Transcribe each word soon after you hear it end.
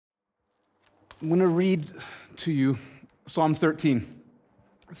I'm going to read to you Psalm 13.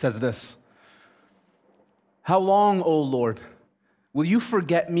 It says this: "How long, O Lord, will you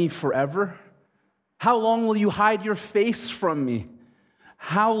forget me forever? How long will you hide your face from me?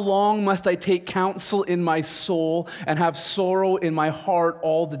 How long must I take counsel in my soul and have sorrow in my heart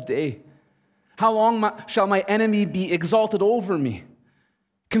all the day? How long shall my enemy be exalted over me?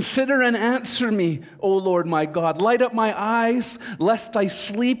 Consider and answer me, O Lord my God. Light up my eyes, lest I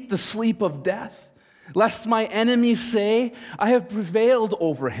sleep the sleep of death. Lest my enemies say, I have prevailed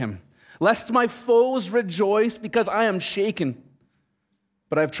over him. Lest my foes rejoice because I am shaken.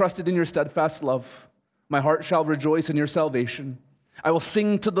 But I have trusted in your steadfast love. My heart shall rejoice in your salvation. I will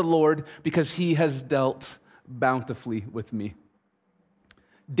sing to the Lord because he has dealt bountifully with me."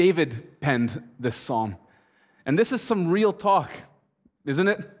 David penned this psalm. And this is some real talk, isn't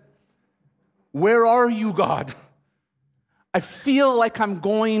it? Where are you, God? I feel like I'm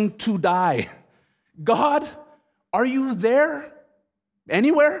going to die. God, are you there?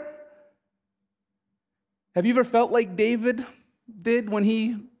 Anywhere? Have you ever felt like David did when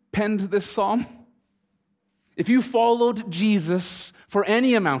he penned this psalm? If you followed Jesus for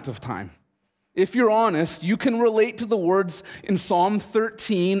any amount of time, if you're honest, you can relate to the words in Psalm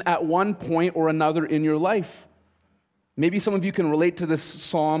 13 at one point or another in your life. Maybe some of you can relate to this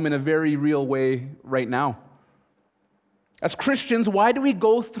psalm in a very real way right now. As Christians, why do we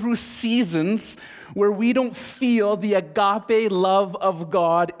go through seasons where we don't feel the agape love of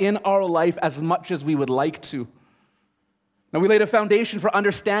God in our life as much as we would like to? Now, we laid a foundation for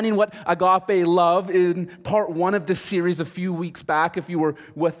understanding what agape love in part 1 of this series a few weeks back, if you were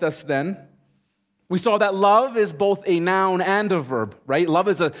with us then. We saw that love is both a noun and a verb, right? Love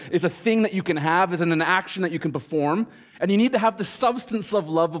is a thing that you can have, is an action that you can perform, and you need to have the substance of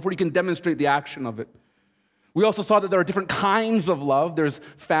love before you can demonstrate the action of it. We also saw that there are different kinds of love. There's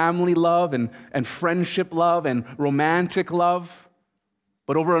family love and friendship love and romantic love.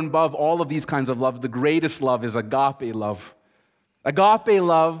 But over and above all of these kinds of love, the greatest love is agape love. Agape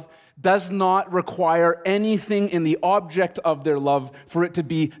love does not require anything in the object of their love for it to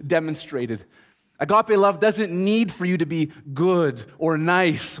be demonstrated. Agape love doesn't need for you to be good or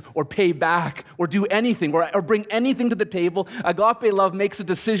nice or pay back or do anything or bring anything to the table. Agape love makes a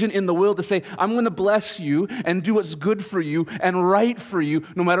decision in the will to say, I'm going to bless you and do what's good for you and right for you,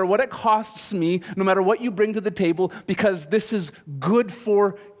 no matter what it costs me, no matter what you bring to the table, because this is good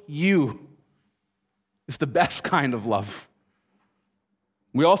for you. It's the best kind of love.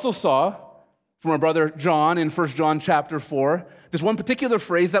 We also saw from our brother John in 1 John chapter 4, this one particular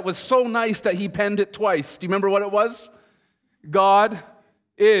phrase that was so nice that he penned it twice. Do you remember what it was? God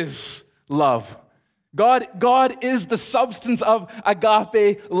is love. God is the substance of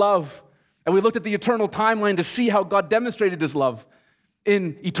agape love. And we looked at the eternal timeline to see how God demonstrated his love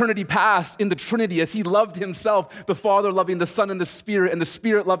in eternity past, in the Trinity, as he loved himself, the Father loving the Son and the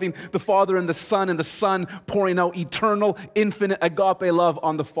Spirit loving the Father and the Son pouring out eternal, infinite agape love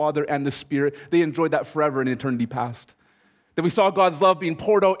on the Father and the Spirit. They enjoyed that forever in eternity past. That we saw God's love being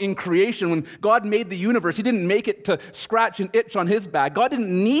poured out in creation. When God made the universe, he didn't make it to scratch an itch on his back. God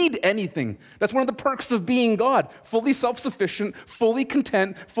didn't need anything. That's one of the perks of being God. Fully self-sufficient, fully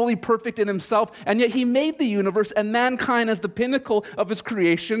content, fully perfect in himself. And yet he made the universe and mankind as the pinnacle of his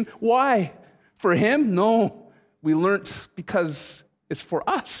creation. Why? For him? No. We learned because it's for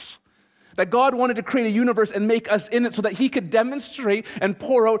us. That God wanted to create a universe and make us in it so that he could demonstrate and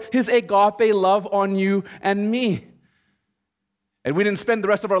pour out his agape love on you and me. And we didn't spend the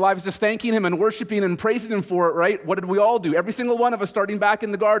rest of our lives just thanking him and worshiping and praising him for it, right? What did we all do? Every single one of us, starting back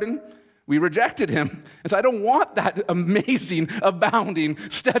in the garden, we rejected him. And so I don't want that amazing, abounding,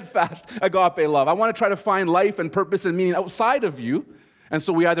 steadfast agape love. I want to try to find life and purpose and meaning outside of you. And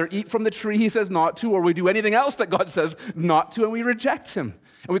so we either eat from the tree he says not to, or we do anything else that God says not to, and we reject him.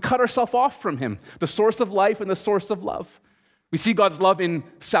 And we cut ourselves off from him, the source of life and the source of love. We see God's love in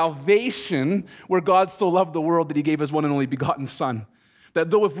salvation, where God so loved the world that he gave his one and only begotten Son.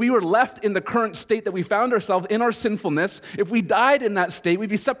 That though if we were left in the current state that we found ourselves in our sinfulness, if we died in that state, we'd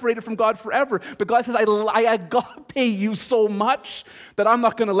be separated from God forever. But God says, I agape you so much that I'm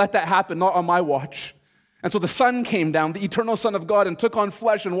not going to let that happen, not on my watch. And so the Son came down, the eternal Son of God, and took on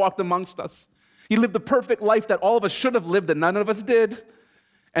flesh and walked amongst us. He lived the perfect life that all of us should have lived and none of us did.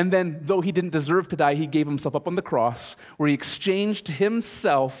 And then, though he didn't deserve to die, he gave himself up on the cross, where he exchanged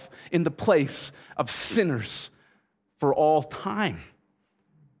himself in the place of sinners for all time.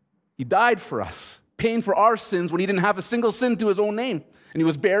 He died for us, paying for our sins when he didn't have a single sin to his own name. And he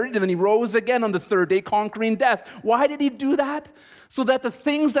was buried, and then he rose again on the third day, conquering death. Why did he do that? So that the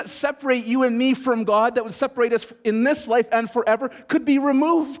things that separate you and me from God, that would separate us in this life and forever, could be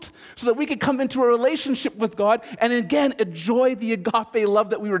removed. so that we could come into a relationship with God and again enjoy the agape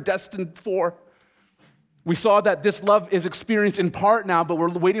love that we were destined for. We saw that this love is experienced in part now, but we're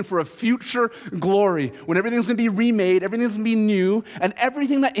waiting for a future glory when everything's going to be remade, everything's going to be new, and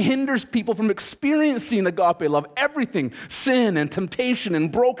everything that hinders people from experiencing agape love, everything, sin and temptation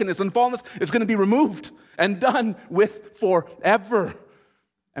and brokenness and fallenness, is going to be removed and done with forever.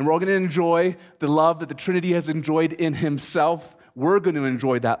 And we're all going to enjoy the love that the Trinity has enjoyed in himself. We're going to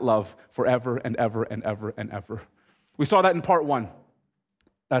enjoy that love forever and ever and ever and ever. We saw that in part 1.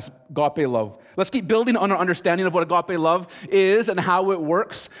 That's agape love. Let's keep building on our understanding of what agape love is and how it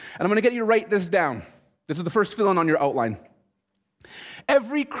works. And I'm going to get you to write this down. This is the first fill-in on your outline.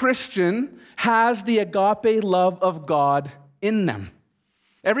 Every Christian has the agape love of God in them.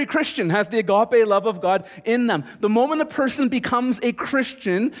 Every Christian has the agape love of God in them. The moment a person becomes a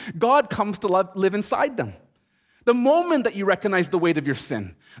Christian, God comes to live inside them. The moment that you recognize the weight of your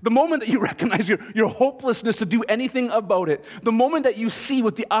sin, the moment that you recognize your hopelessness to do anything about it, the moment that you see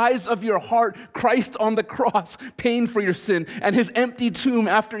with the eyes of your heart Christ on the cross paying for your sin and his empty tomb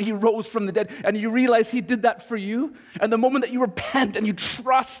after he rose from the dead, and you realize he did that for you, and the moment that you repent and you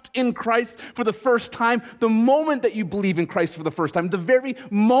trust in Christ for the first time, the moment that you believe in Christ for the first time, the very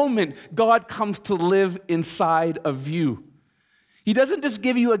moment God comes to live inside of you. He doesn't just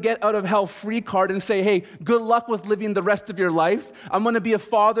give you a get-out-of-hell-free card and say, hey, good luck with living the rest of your life. I'm going to be a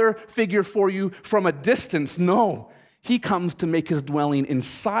father figure for you from a distance. No, he comes to make his dwelling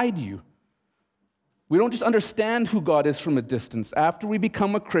inside you. We don't just understand who God is from a distance. After we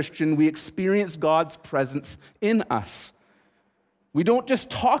become a Christian, we experience God's presence in us. We don't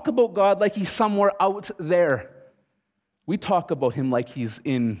just talk about God like he's somewhere out there. We talk about him like he's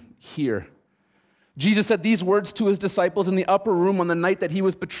in here. Jesus said these words to his disciples in the upper room on the night that he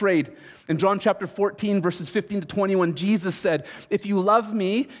was betrayed. In John chapter 14, verses 15 to 21, Jesus said, if you love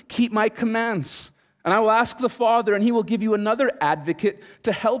me, keep my commands. And I will ask the Father, and he will give you another advocate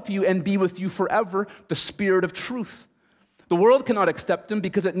to help you and be with you forever, the Spirit of truth. The world cannot accept him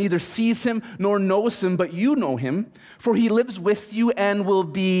because it neither sees him nor knows him, but you know him, for he lives with you and will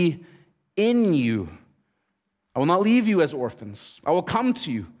be in you. I will not leave you as orphans. I will come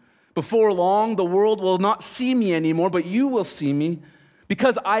to you. Before long, the world will not see me anymore, but you will see me.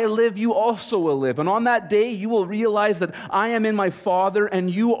 Because I live, you also will live. And on that day, you will realize that I am in my Father, and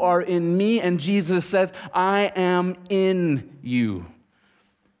you are in me. And Jesus says, I am in you.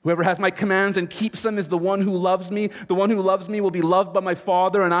 Whoever has my commands and keeps them is the one who loves me. The one who loves me will be loved by my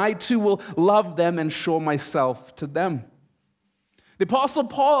Father, and I too will love them and show myself to them. The Apostle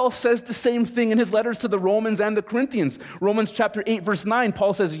Paul says the same thing in his letters to the Romans and the Corinthians. Romans chapter 8, verse 9,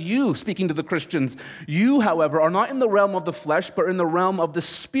 Paul says, you, speaking to the Christians, you, however, are not in the realm of the flesh, but in the realm of the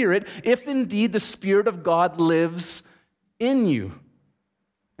Spirit, if indeed the Spirit of God lives in you.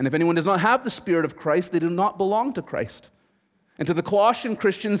 And if anyone does not have the Spirit of Christ, they do not belong to Christ. And to the Colossian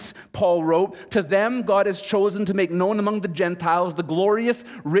Christians, Paul wrote, to them God has chosen to make known among the Gentiles the glorious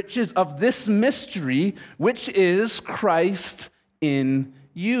riches of this mystery, which is Christ in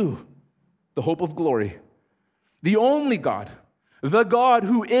you, the hope of glory. The only God, the God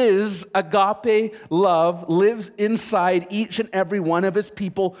who is agape love, lives inside each and every one of his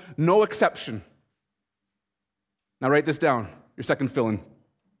people, no exception. Now write this down, your second fill-in.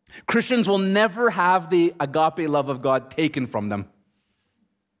 Christians will never have the agape love of God taken from them.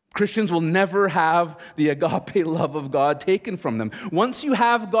 Christians will never have the agape love of God taken from them. Once you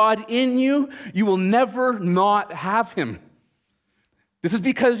have God in you, you will never not have him. This is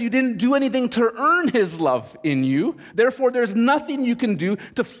because you didn't do anything to earn his love in you. Therefore, there's nothing you can do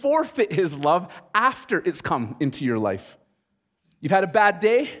to forfeit his love after it's come into your life. You've had a bad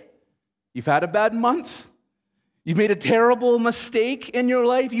day. You've had a bad month. You've made a terrible mistake in your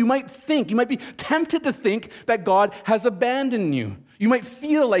life. You might be tempted to think that God has abandoned you. You might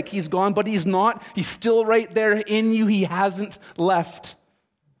feel like he's gone, but he's not. He's still right there in you. He hasn't left.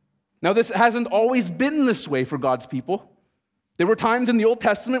 Now, this hasn't always been this way for God's people. There were times in the Old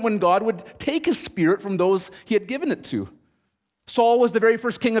Testament when God would take his Spirit from those he had given it to. Saul was the very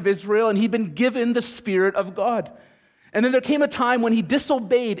first king of Israel, and he'd been given the Spirit of God. And then there came a time when he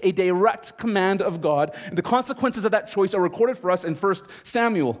disobeyed a direct command of God. And the consequences of that choice are recorded for us in 1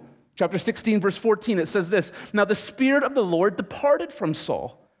 Samuel chapter 16, verse 14. It says this, now the Spirit of the Lord departed from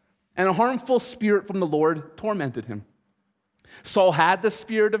Saul, and a harmful spirit from the Lord tormented him. Saul had the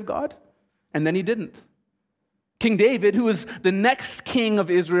Spirit of God, and then he didn't. King David, who was the next king of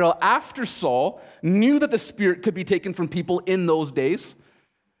Israel after Saul, knew that the Spirit could be taken from people in those days.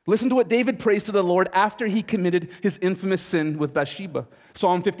 Listen to what David prays to the Lord after he committed his infamous sin with Bathsheba.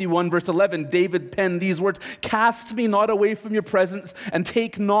 Psalm 51, verse 11, David penned these words, "Cast me not away from your presence, and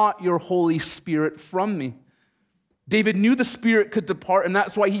take not your Holy Spirit from me." David knew the Spirit could depart, and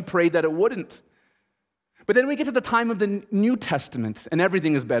that's why he prayed that it wouldn't. But then we get to the time of the New Testament, and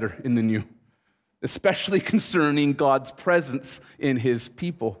everything is better in the New, especially concerning God's presence in his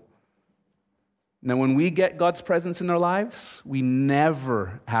people. Now, when we get God's presence in our lives, we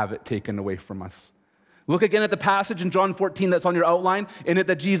never have it taken away from us. Look again at the passage in John 14 that's on your outline, in it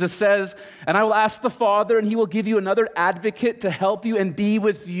that Jesus says, "And I will ask the Father, and he will give you another advocate to help you and be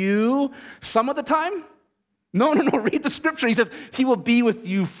with you some of the time." No, read the scripture. He says, he will be with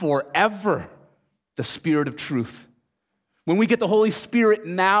you forever, the Spirit of truth. When we get the Holy Spirit,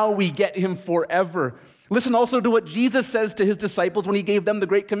 now we get him forever. Listen also to what Jesus says to his disciples when he gave them the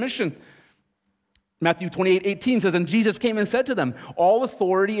Great Commission. Matthew 28:18 says, "And Jesus came and said to them, 'All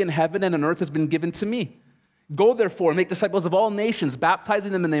authority in heaven and on earth has been given to me. Go therefore and make disciples of all nations,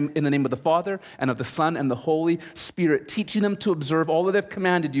 baptizing them in the name of the Father and of the Son and the Holy Spirit, teaching them to observe all that I've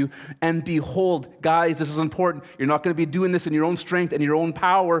commanded you. And behold,'" guys, this is important. You're not going to be doing this in your own strength and your own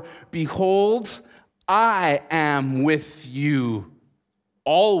power. "Behold, I am with you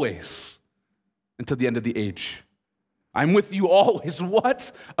always until the end of the age." I'm with you always.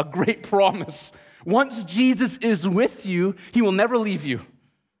 What a great promise. Once Jesus is with you, he will never leave you.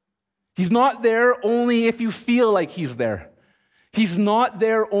 He's not there only if you feel like he's there. He's not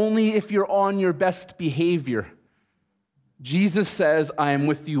there only if you're on your best behavior. Jesus says, "I am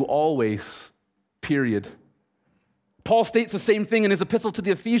with you always," period. Paul states the same thing in his epistle to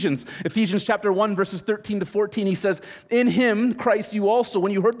the Ephesians. Ephesians chapter 1, verses 13 to 14, he says, "In him, Christ, you also,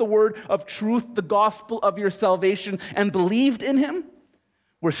 when you heard the word of truth, the gospel of your salvation, and believed in him,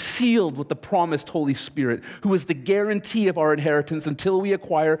 were sealed with the promised Holy Spirit, who is the guarantee of our inheritance until we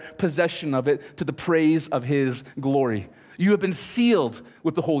acquire possession of it to the praise of his glory." You have been sealed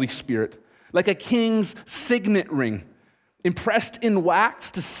with the Holy Spirit, like a king's signet ring, impressed in wax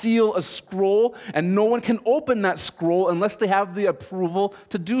to seal a scroll, and no one can open that scroll unless they have the approval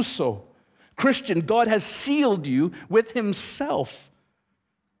to do so. Christian, God has sealed you with himself.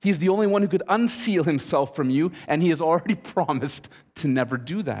 He's the only one who could unseal himself from you, and he has already promised to never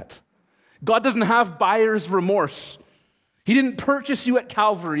do that. God doesn't have buyer's remorse. He didn't purchase you at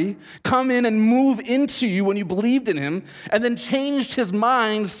Calvary, come in and move into you when you believed in him, and then changed his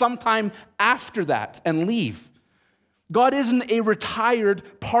mind sometime after that and leave. God isn't a retired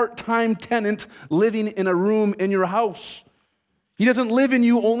part-time tenant living in a room in your house. He doesn't live in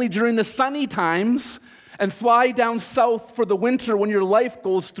you only during the sunny times and fly down south for the winter when your life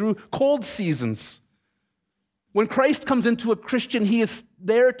goes through cold seasons. When Christ comes into a Christian, he is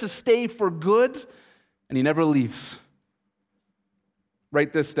there to stay for good, and he never leaves.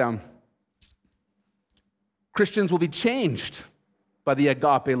 Write this down. Christians will be changed by the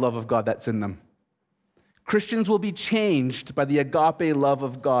agape love of God that's in them. Christians will be changed by the agape love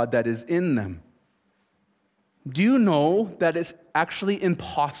of God that is in them. Do you know that it's actually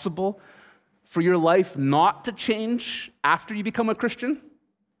impossible for your life not to change after you become a Christian?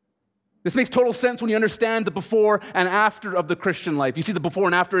 This makes total sense when you understand the before and after of the Christian life. You see the before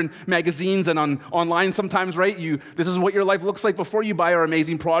and after in magazines and online sometimes, right? This is what your life looks like before you buy our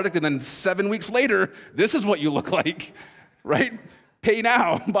amazing product, and then 7 weeks later, this is what you look like, right? Pay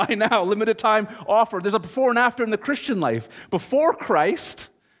now, buy now, limited time offer. There's a before and after in the Christian life. Before Christ,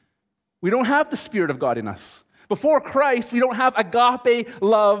 we don't have the Spirit of God in us. Before Christ, we don't have agape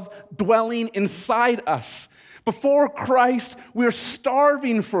love dwelling inside us. Before Christ, we're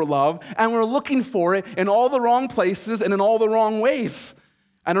starving for love, and we're looking for it in all the wrong places and in all the wrong ways.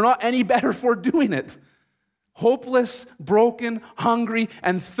 And we're not any better for doing it. Hopeless, broken, hungry,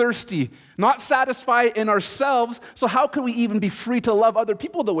 and thirsty. Not satisfied in ourselves, so how could we even be free to love other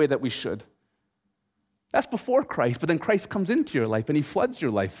people the way that we should? That's before Christ, but then Christ comes into your life and he floods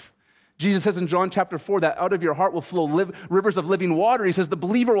your life. Jesus says in John chapter 4 that out of your heart will flow rivers of living water. He says the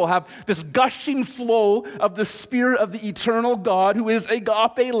believer will have this gushing flow of the Spirit of the eternal God who is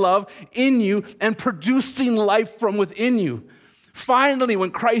agape love in you and producing life from within you. Finally, when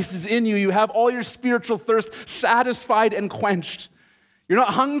Christ is in you, you have all your spiritual thirst satisfied and quenched. You're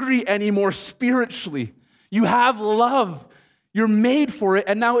not hungry anymore spiritually. You have love. You're made for it,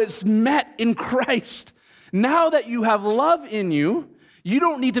 and now it's met in Christ. Now that you have love in you, you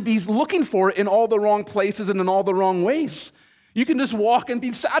don't need to be looking for it in all the wrong places and in all the wrong ways. You can just walk and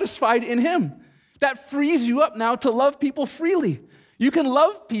be satisfied in him. That frees you up now to love people freely. You can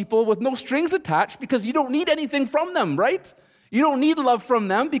love people with no strings attached because you don't need anything from them, right? You don't need love from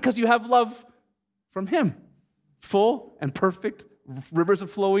them because you have love from him. Full and perfect rivers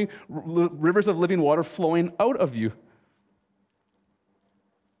of living water flowing out of you.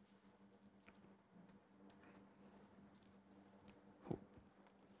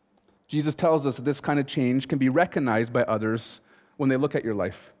 Jesus tells us that this kind of change can be recognized by others when they look at your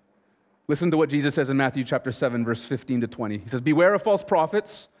life. Listen to what Jesus says in Matthew chapter 7, verse 15 to 20. He says, "Beware of false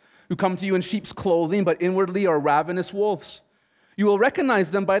prophets who come to you in sheep's clothing, but inwardly are ravenous wolves. You will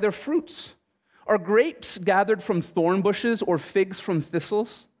recognize them by their fruits. Are grapes gathered from thorn bushes or figs from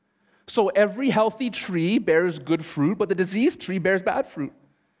thistles? So every healthy tree bears good fruit, but the diseased tree bears bad fruit.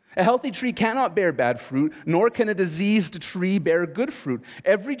 A healthy tree cannot bear bad fruit, nor can a diseased tree bear good fruit.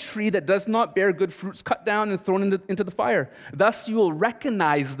 Every tree that does not bear good fruit is cut down and thrown into the fire. Thus you will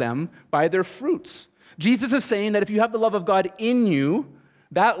recognize them by their fruits." Jesus is saying that if you have the love of God in you,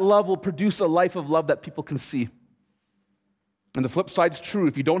 that love will produce a life of love that people can see. And the flip side's true.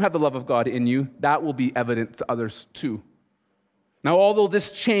 If you don't have the love of God in you, that will be evident to others too. Now, although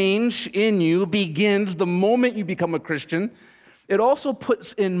this change in you begins the moment you become a Christian, it also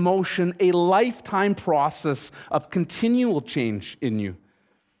puts in motion a lifetime process of continual change in you.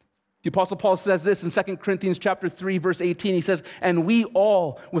 The Apostle Paul says this in 2 Corinthians chapter 3, verse 18. He says, "And we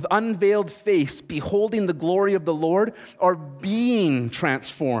all, with unveiled face, beholding the glory of the Lord, are being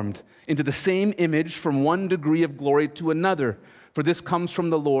transformed into the same image from one degree of glory to another. For this comes from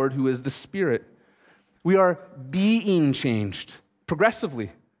the Lord, who is the Spirit." We are being changed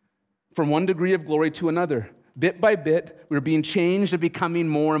progressively from one degree of glory to another. Bit by bit, we're being changed and becoming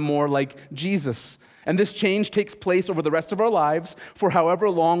more and more like Jesus. And this change takes place over the rest of our lives for however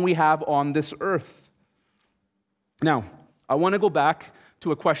long we have on this earth. Now, I want to go back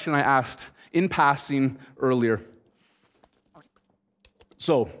to a question I asked in passing earlier.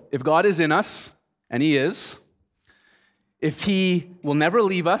 So, if God is in us, and He is, if He will never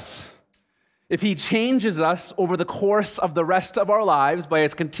leave us, if He changes us over the course of the rest of our lives by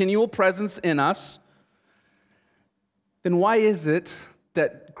His continual presence in us, then why is it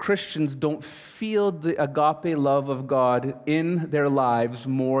that Christians don't feel the agape love of God in their lives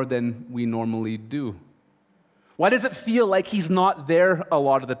more than we normally do? Why does it feel like He's not there a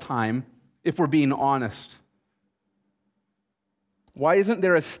lot of the time, if we're being honest? Why isn't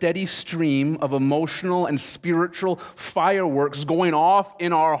there a steady stream of emotional and spiritual fireworks going off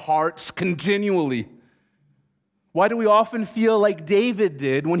in our hearts continually? Why do we often feel like David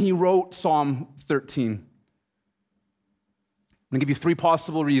did when he wrote Psalm 13? I'm going to give you 3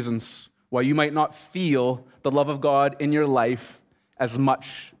 possible reasons why you might not feel the love of God in your life as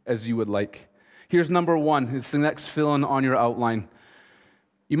much as you would like. Here's number 1. It's the next fill-in on your outline.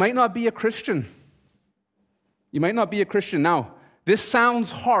 You might not be a Christian. You might not be a Christian. Now, this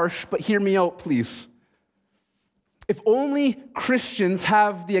sounds harsh, but hear me out, please. If only Christians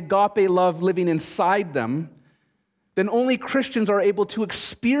have the agape love living inside them, then only Christians are able to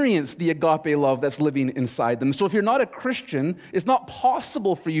experience the agape love that's living inside them. So if you're not a Christian, it's not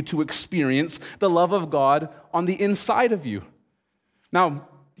possible for you to experience the love of God on the inside of you. Now,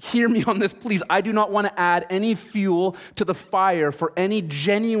 hear me on this, please. I do not want to add any fuel to the fire for any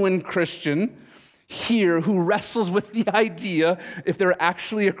genuine Christian here who wrestles with the idea if they're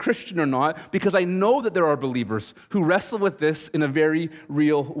actually a Christian or not, because I know that there are believers who wrestle with this in a very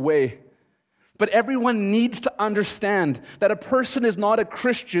real way. But everyone needs to understand that a person is not a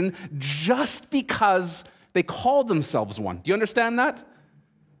Christian just because they call themselves one. Do you understand that?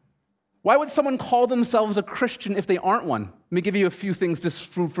 Why would someone call themselves a Christian if they aren't one? Let me give you a few things, just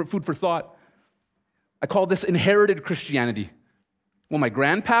food for thought. I call this inherited Christianity. Well, my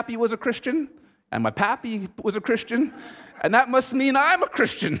grandpappy was a Christian, and my pappy was a Christian, and that must mean I'm a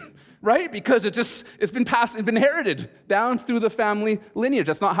Christian, right? Because it's been passed, it's been inherited down through the family lineage.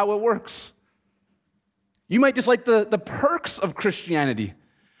 That's not how it works. You might just like the perks of Christianity.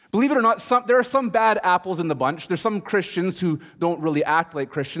 Believe it or not, there are some bad apples in the bunch. There's some Christians who don't really act like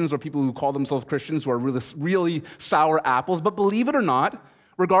Christians, or people who call themselves Christians who are really sour apples. But believe it or not,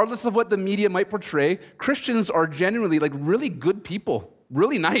 regardless of what the media might portray, Christians are genuinely like really good people,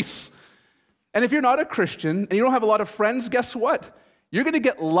 really nice. And if you're not a Christian and you don't have a lot of friends, guess what? You're going to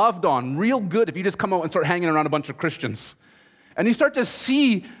get loved on real good if you just come out and start hanging around a bunch of Christians. And you start to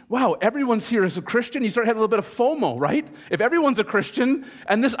see, wow, everyone's here as a Christian. You start having a little bit of FOMO, right? If everyone's a Christian,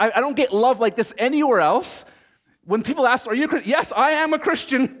 and I don't get love like this anywhere else, when people ask, are you a Christian? Yes, I am a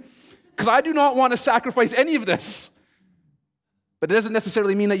Christian, because I do not want to sacrifice any of this. But it doesn't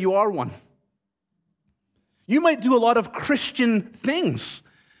necessarily mean that you are one. You might do a lot of Christian things.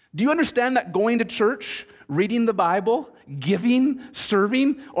 Do you understand that going to church, reading the Bible, giving,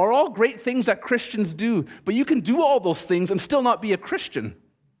 serving are all great things that Christians do, but you can do all those things and still not be a Christian.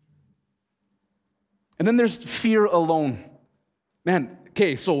 And then there's fear alone. Man,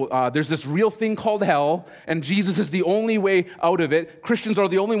 okay, so there's this real thing called hell, and Jesus is the only way out of it. Christians are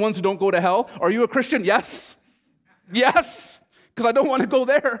the only ones who don't go to hell. Are you a Christian? Yes. Yes, because I don't want to go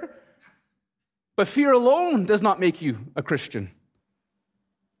there. But fear alone does not make you a Christian.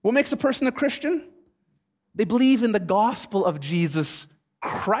 What makes a person a Christian? They believe in the gospel of Jesus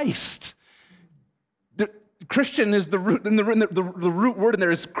Christ. The Christian is the root, and the root word in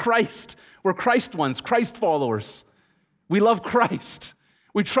there is Christ. We're Christ ones, Christ followers. We love Christ.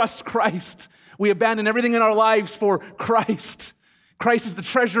 We trust Christ. We abandon everything in our lives for Christ. Christ is the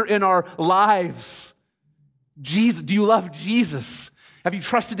treasure in our lives. Jesus, do you love Jesus? Have you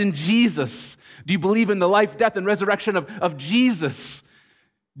trusted in Jesus? Do you believe in the life, death, and resurrection of Jesus?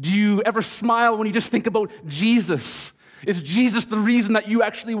 Do you ever smile when you just think about Jesus? Is Jesus the reason that you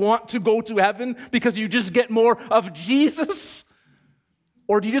actually want to go to heaven because you just get more of Jesus?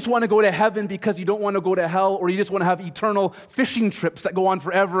 Or do you just want to go to heaven because you don't want to go to hell, or you just want to have eternal fishing trips that go on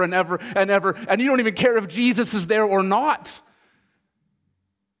forever and ever and ever, and you don't even care if Jesus is there or not?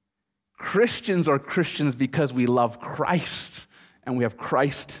 Christians are Christians because we love Christ, and we have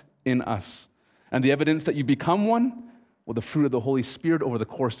Christ in us. And the evidence that you become one, well, the fruit of the Holy Spirit over the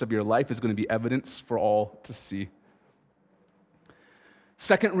course of your life is going to be evidence for all to see.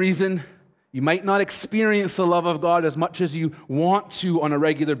 Second reason, you might not experience the love of God as much as you want to on a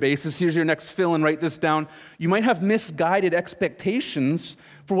regular basis. Here's your next fill and write this down. You might have misguided expectations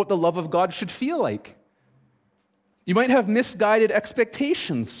for what the love of God should feel like. You might have misguided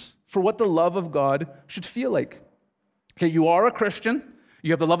expectations for what the love of God should feel like. Okay, you are a Christian.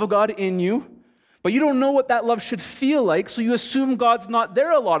 You have the love of God in you, but you don't know what that love should feel like, so you assume God's not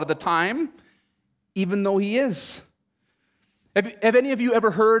there a lot of the time, even though He is. Have any of you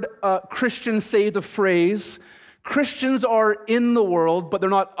ever heard Christians say the phrase, Christians are in the world, but they're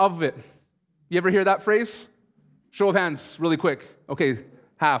not of it? You ever hear that phrase? Show of hands, really quick. Okay,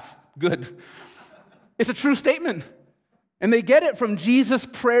 half. Good. It's a true statement. And they get it from Jesus'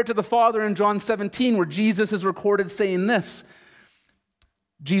 prayer to the Father in John 17, where Jesus is recorded saying this.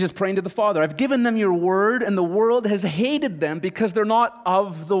 Jesus praying to the Father, I've given them your word, and the world has hated them because they're not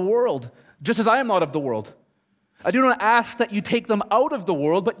of the world, just as I am not of the world. I do not ask that you take them out of the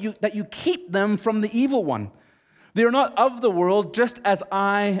world, but that you keep them from the evil one. They are not of the world, just as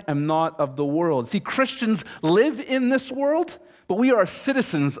I am not of the world. See, Christians live in this world, but we are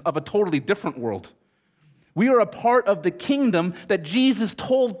citizens of a totally different world. We are a part of the kingdom that Jesus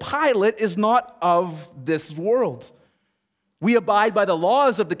told Pilate is not of this world. We abide by the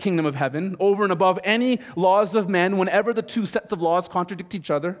laws of the kingdom of heaven over and above any laws of men whenever the two sets of laws contradict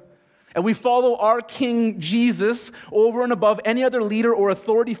each other. And we follow our King Jesus over and above any other leader or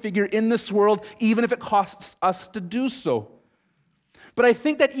authority figure in this world, even if it costs us to do so. But I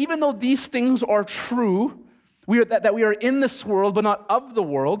think that even though these things are true, that we are in this world but not of the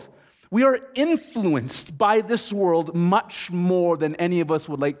world, we are influenced by this world much more than any of us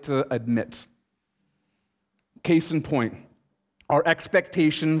would like to admit. Case in point, our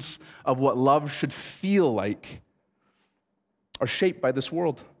expectations of what love should feel like are shaped by this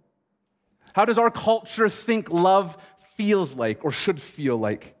world. How does our culture think love feels like or should feel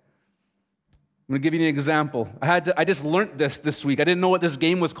like? I'm going to give you an example. I just learned this week. I didn't know what this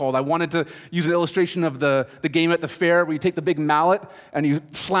game was called. I wanted to use an illustration of the game at the fair where you take the big mallet and you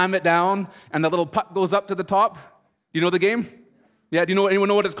slam it down and the little puck goes up to the top. Do you know the game? Yeah, do anyone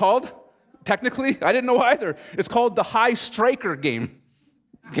know what it's called? Technically? I didn't know either. It's called the high striker game.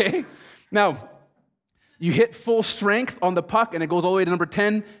 Okay? Now, you hit full strength on the puck, and it goes all the way to number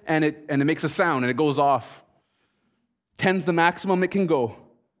 10, and it makes a sound, and it goes off. 10's the maximum it can go.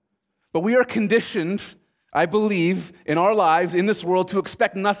 But we are conditioned, I believe, in our lives, in this world, to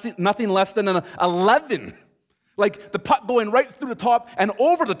expect nothing less than an 11. Like the puck going right through the top and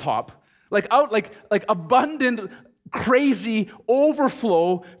over the top. Like abundant, crazy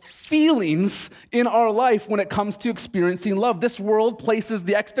overflow feelings in our life when it comes to experiencing love. This world places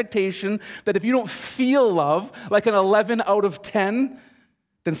the expectation that if you don't feel love like an 11 out of 10,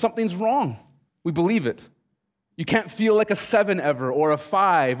 then something's wrong. We believe it. You can't feel like a 7 ever, or a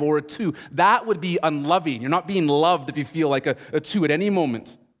 5, or a 2. That would be unloving. You're not being loved if you feel like a 2 at any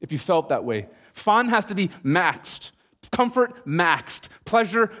moment, if you felt that way. Fun has to be maxed. Comfort, maxed.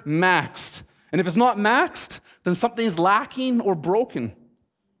 Pleasure, maxed. And if it's not maxed, then something's lacking or broken.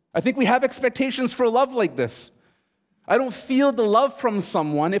 I think we have expectations for love like this. I don't feel the love from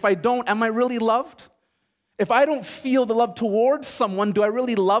someone. If I don't, am I really loved? If I don't feel the love towards someone, do I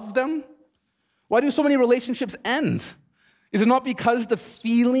really love them? Why do so many relationships end? Is it not because the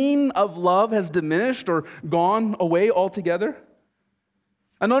feeling of love has diminished or gone away altogether?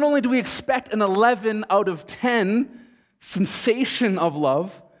 And not only do we expect an 11 out of 10, sensation of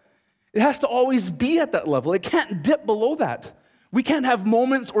love, it has to always be at that level. It can't dip below that. We can't have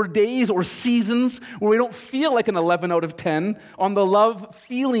moments or days or seasons where we don't feel like an 11 out of 10 on the love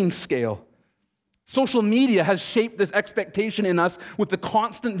feeling scale. Social media has shaped this expectation in us with the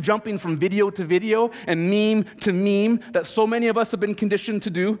constant jumping from video to video and meme to meme that so many of us have been conditioned to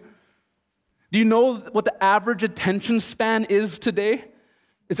do. Do you know what the average attention span is today?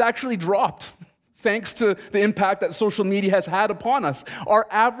 It's actually dropped thanks to the impact that social media has had upon us. Our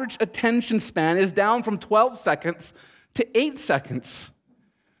average attention span is down from 12 seconds to 8 seconds,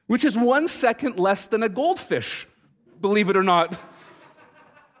 which is 1 second less than a goldfish, believe it or not.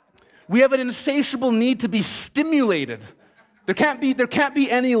 We have an insatiable need to be stimulated. There can't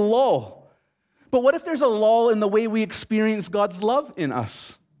be any lull. But what if there's a lull in the way we experience God's love in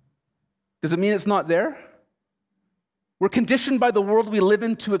us? Does it mean it's not there? We're conditioned by the world we live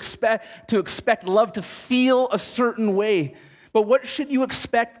in to expect love to feel a certain way. But what should you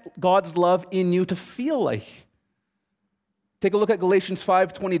expect God's love in you to feel like? Take a look at Galatians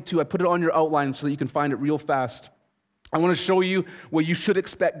 5:22. I put it on your outline so that you can find it real fast. I want to show you what you should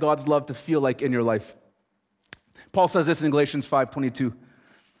expect God's love to feel like in your life. Paul says this in Galatians 5:22. He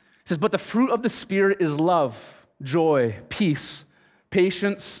says, "But the fruit of the Spirit is love, joy, peace,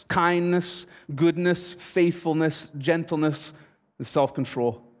 patience, kindness, goodness, faithfulness, gentleness, and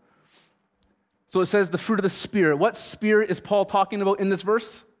self-control." So it says the fruit of the Spirit. What Spirit is Paul talking about in this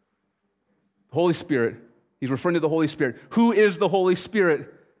verse? Holy Spirit. He's referring to the Holy Spirit. Who is the Holy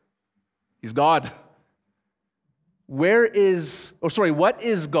Spirit? He's God. What is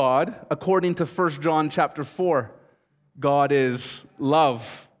God according to 1 John chapter 4? God is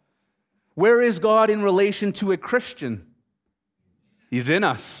love. Where is God in relation to a Christian? He's in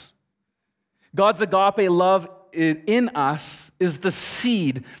us. God's agape love in us is the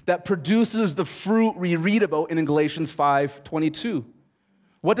seed that produces the fruit we read about in Galatians 5:22.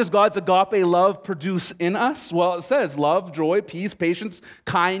 What does God's agape love produce in us? Well, it says love, joy, peace, patience,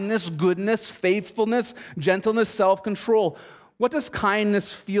 kindness, goodness, faithfulness, gentleness, self-control. What does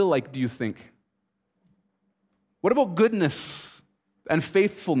kindness feel like, do you think? What about goodness and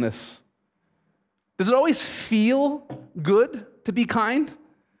faithfulness? Does it always feel good to be kind,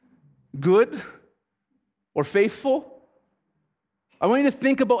 good, or faithful? I want you to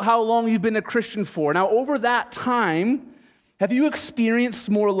think about how long you've been a Christian for. Now, over that time, have you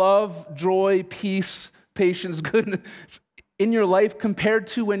experienced more love, joy, peace, patience, goodness in your life compared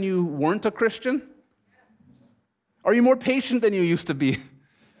to when you weren't a Christian? Are you more patient than you used to be?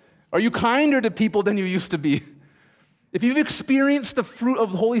 Are you kinder to people than you used to be? If you've experienced the fruit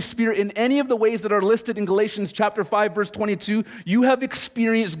of the Holy Spirit in any of the ways that are listed in Galatians chapter 5, verse 22, you have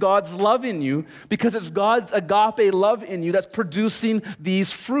experienced God's love in you because it's God's agape love in you that's producing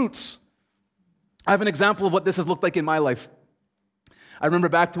these fruits. I have an example of what this has looked like in my life. I remember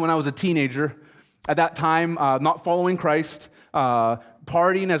back to when I was a teenager. At that time, not following Christ,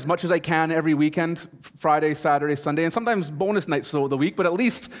 partying as much as I can every weekend, Friday, Saturday, Sunday, and sometimes bonus nights throughout the week, but at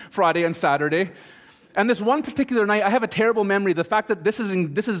least Friday and Saturday. And this one particular night, I have a terrible memory. The fact that this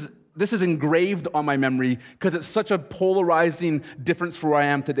is engraved on my memory because it's such a polarizing difference for where I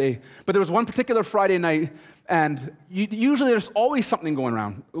am today. But there was one particular Friday night, and usually there's always something going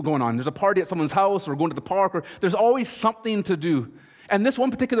on. There's a party at someone's house, or going to the park, or there's always something to do. And this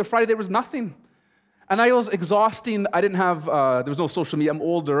one particular Friday, there was nothing. And I was exhausting. I didn't have, there was no social media. I'm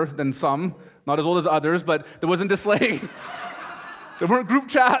older than some, not as old as others, but there wasn't just like, there weren't group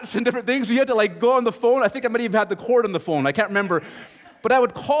chats and different things. So you had to go on the phone. I think I might have had the cord on the phone. I can't remember. But I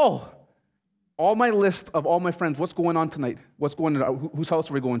would call all my list of all my friends. What's going on tonight? What's going on? Whose house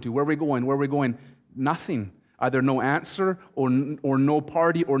are we going to? Where are we going? Where are we going? Nothing. Either no answer or no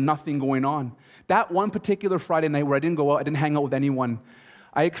party or nothing going on. That one particular Friday night where I didn't go out, I didn't hang out with anyone,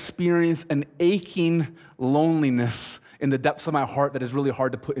 I experienced an aching loneliness in the depths of my heart that is really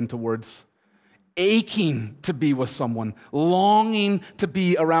hard to put into words. Aching to be with someone, longing to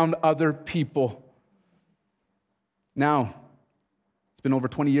be around other people. Now, it's been over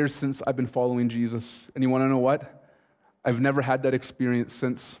 20 years since I've been following Jesus. And you want to know what? I've never had that experience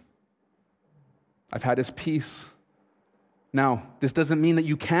since. I've had his peace. Now, this doesn't mean that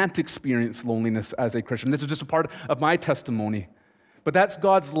you can't experience loneliness as a Christian. This is just a part of my testimony. But that's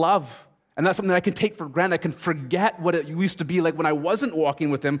God's love. And that's something that I can take for granted. I can forget what it used to be like when I wasn't walking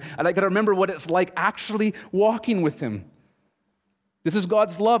with him. And I got to remember what it's like actually walking with him. This is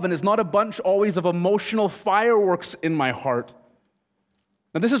God's love, and it's not a bunch always of emotional fireworks in my heart.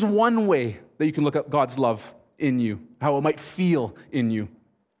 Now, this is one way that you can look at God's love in you, how it might feel in you.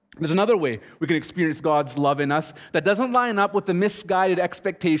 There's another way we can experience God's love in us that doesn't line up with the misguided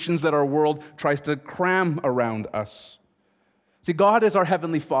expectations that our world tries to cram around us. See, God is our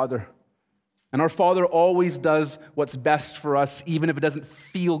heavenly Father, and our Father always does what's best for us, even if it doesn't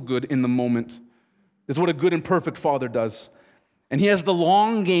feel good in the moment. This is what a good and perfect Father does. And He has the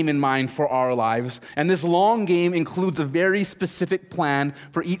long game in mind for our lives, and this long game includes a very specific plan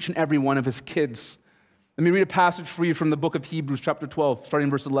for each and every one of His kids. Let me read a passage for you from the book of Hebrews, chapter 12, starting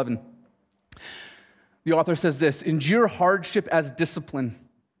in verse 11. The author says this: "Endure hardship as discipline.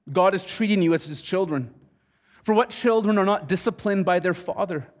 God is treating you as His children. For what children are not disciplined by their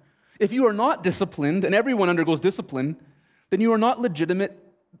father? If you are not disciplined, and everyone undergoes discipline, then you are not legitimate.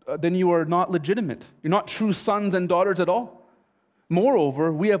 You're not true sons and daughters at all.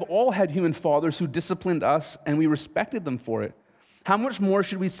 Moreover, we have all had human fathers who disciplined us, and we respected them for it. How much more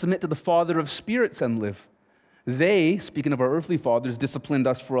should we submit to the Father of spirits and live? They, speaking of our earthly fathers, disciplined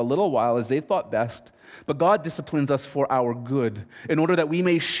us for a little while as they thought best, but God disciplines us for our good, in order that we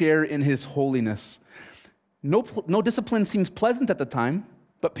may share in His holiness. No discipline seems pleasant at the time,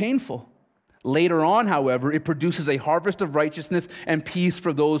 but painful. Later on, however, it produces a harvest of righteousness and peace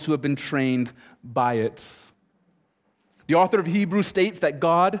for those who have been trained by it." The author of Hebrews states that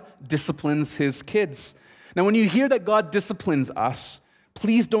God disciplines His kids. Now, when you hear that God disciplines us,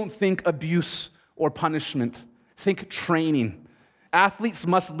 please don't think abuse or punishment. Think training. Athletes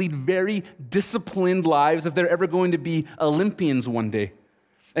must lead very disciplined lives if they're ever going to be Olympians one day.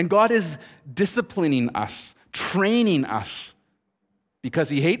 And God is disciplining us, training us, because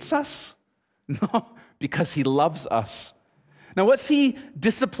He hates us? No, because He loves us. Now, what's He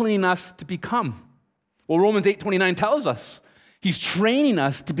disciplining us to become? Well, Romans 8:29 tells us He's training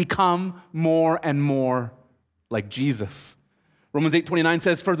us to become more and more like Jesus. Romans 8:29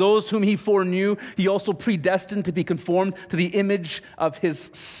 says, "For those whom He foreknew, He also predestined to be conformed to the image of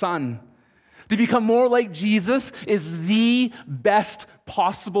His Son." To become more like Jesus is the best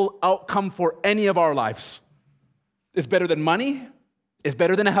possible outcome for any of our lives. It's better than money, it's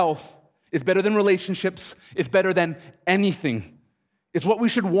better than health, it's better than relationships, it's better than anything. It's what we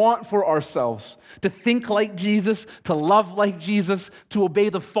should want for ourselves. To think like Jesus, to love like Jesus, to obey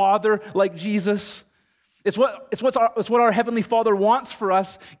the Father like Jesus. It's what our Heavenly Father wants for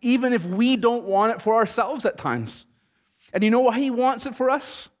us, even if we don't want it for ourselves at times. And you know why He wants it for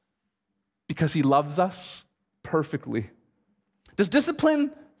us? Because He loves us perfectly. Does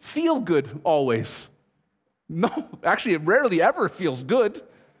discipline feel good always? No, actually, it rarely ever feels good.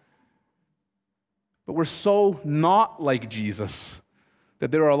 But we're so not like Jesus that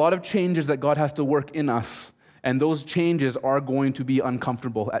there are a lot of changes that God has to work in us, and those changes are going to be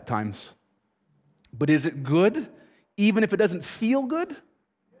uncomfortable at times. But is it good, even if it doesn't feel good?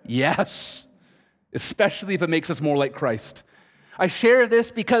 Yes, especially if it makes us more like Christ. I share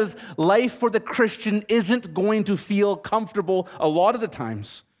this because life for the Christian isn't going to feel comfortable a lot of the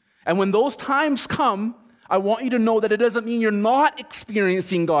times. And when those times come, I want you to know that it doesn't mean you're not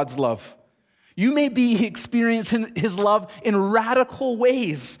experiencing God's love. You may be experiencing His love in radical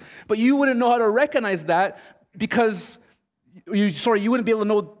ways, but you wouldn't know how to recognize that because you wouldn't be able to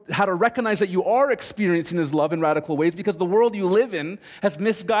know how to recognize that you are experiencing His love in radical ways because the world you live in has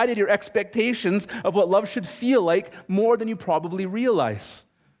misguided your expectations of what love should feel like more than you probably realize.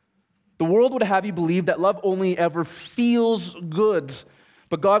 The world would have you believe that love only ever feels good,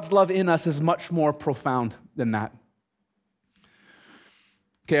 but God's love in us is much more profound than that.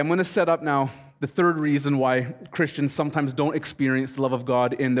 Okay, I'm going to set up now the third reason why Christians sometimes don't experience the love of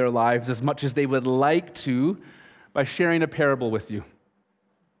God in their lives as much as they would like to, by sharing a parable with you.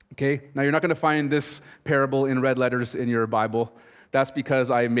 Okay? Now, you're not going to find this parable in red letters in your Bible. That's because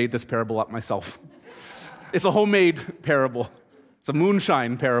I made this parable up myself. It's a homemade parable. It's a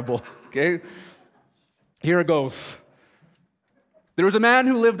moonshine parable. Okay? Here it goes. There was a man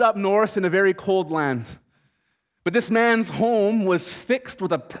who lived up north in a very cold land. But this man's home was fixed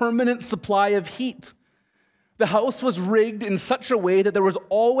with a permanent supply of heat. The house was rigged in such a way that there was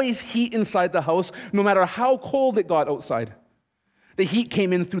always heat inside the house, no matter how cold it got outside. The heat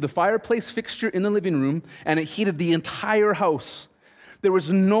came in through the fireplace fixture in the living room, and it heated the entire house. There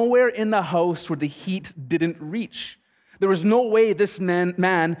was nowhere in the house where the heat didn't reach. There was no way this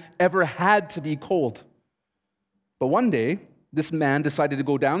man ever had to be cold. But one day, this man decided to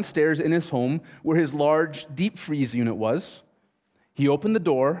go downstairs in his home where his large deep freeze unit was. He opened the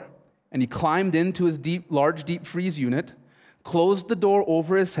door, and he climbed into his large deep freeze unit, closed the door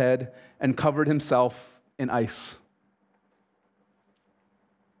over his head, and covered himself in ice.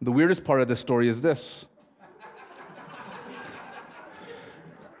 The weirdest part of this story is this.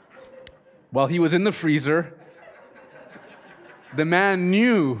 While he was in the freezer, the man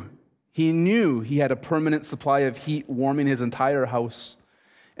knew he had a permanent supply of heat warming his entire house,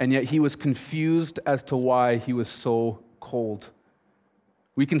 and yet he was confused as to why he was so cold. cold.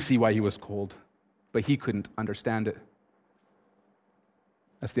 We can see why he was cold, but he couldn't understand it.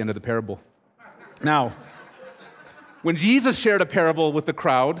 That's the end of the parable. Now, when Jesus shared a parable with the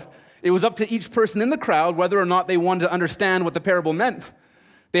crowd, it was up to each person in the crowd whether or not they wanted to understand what the parable meant.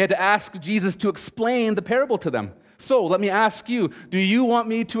 They had to ask Jesus to explain the parable to them. So let me ask you, do you want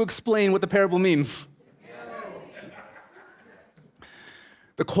me to explain what the parable means?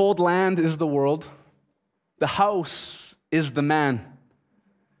 The cold land is the world. The house is the man.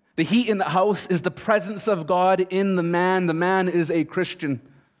 The heat in the house is the presence of God in the man. The man is a Christian.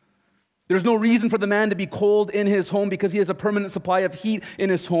 There's no reason for the man to be cold in his home because he has a permanent supply of heat in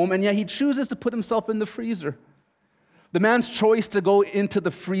his home, and yet he chooses to put himself in the freezer. The man's choice to go into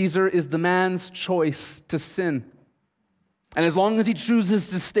the freezer is the man's choice to sin. And as long as he chooses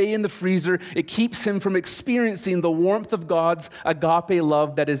to stay in the freezer, it keeps him from experiencing the warmth of God's agape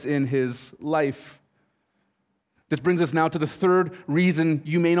love that is in his life. This brings us now to the third reason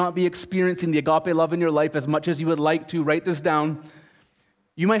you may not be experiencing the agape love in your life as much as you would like to. Write this down.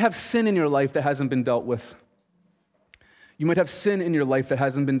 You might have sin in your life that hasn't been dealt with. You might have sin in your life that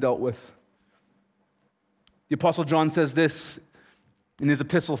hasn't been dealt with. The Apostle John says this in his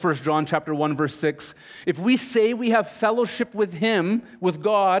epistle, 1 John chapter 1, verse 6. If we say we have fellowship with him, with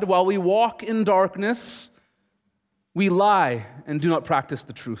God, while we walk in darkness, we lie and do not practice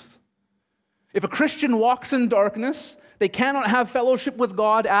the truth. If a Christian walks in darkness, they cannot have fellowship with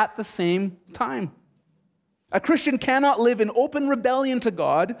God at the same time. A Christian cannot live in open rebellion to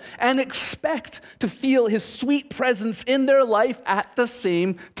God and expect to feel his sweet presence in their life at the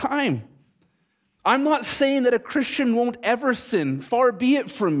same time. I'm not saying that a Christian won't ever sin. Far be it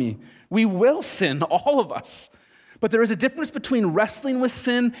from me. We will sin, all of us. But there is a difference between wrestling with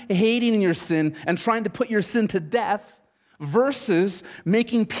sin, hating your sin, and trying to put your sin to death versus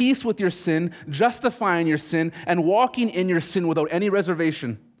making peace with your sin, justifying your sin, and walking in your sin without any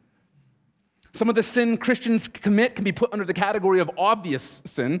reservation. Some of the sin Christians commit can be put under the category of obvious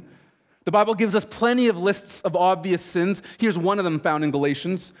sin. The Bible gives us plenty of lists of obvious sins. Here's one of them found in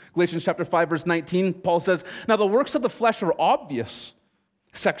Galatians. Galatians chapter 5, verse 19, Paul says, "Now the works of the flesh are obvious: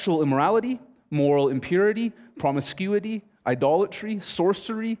 sexual immorality, moral impurity, promiscuity, idolatry,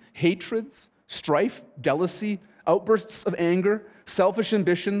 sorcery, hatreds, strife, jealousy, outbursts of anger, selfish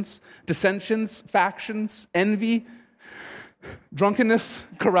ambitions, dissensions, factions, envy, drunkenness,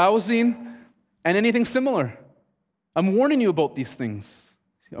 carousing, and anything similar. I'm warning you about these things.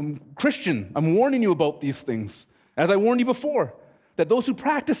 I'm Christian, I'm warning you about these things, as I warned you before, that those who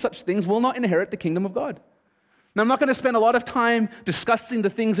practice such things will not inherit the kingdom of God." Now, I'm not going to spend a lot of time discussing the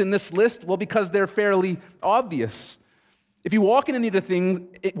things in this list, well, because they're fairly obvious. If you walk in any of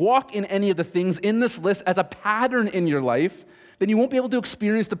the things in this list as a pattern in your life, then you won't be able to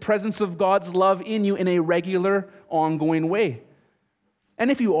experience the presence of God's love in you in a regular, ongoing way.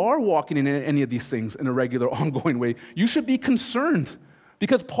 And if you are walking in any of these things in a regular, ongoing way, you should be concerned.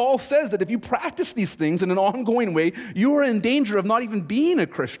 Because Paul says that if you practice these things in an ongoing way, you are in danger of not even being a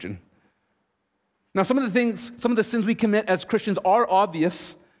Christian. Now, some of the sins we commit as Christians are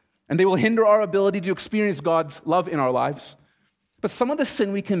obvious, and they will hinder our ability to experience God's love in our lives. But some of the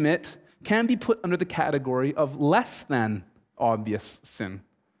sin we commit can be put under the category of less than obvious sin.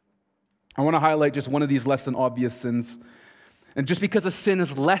 I want to highlight just one of these less than obvious sins. And just because a sin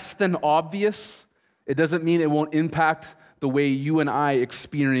is less than obvious, it doesn't mean it won't impact the way you and I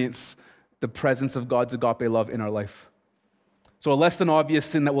experience the presence of God's agape love in our life. So a less than obvious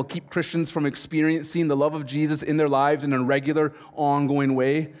sin that will keep Christians from experiencing the love of Jesus in their lives in a regular, ongoing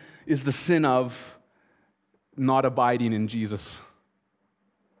way is the sin of not abiding in Jesus.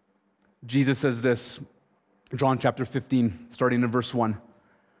 Jesus says this, John chapter 15, starting in verse 1.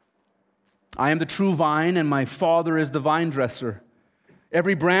 "I am the true vine, and my Father is the vine dresser.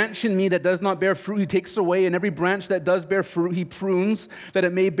 Every branch in me that does not bear fruit, he takes away, and every branch that does bear fruit, he prunes, that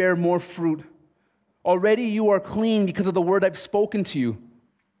it may bear more fruit. Already you are clean because of the word I've spoken to you.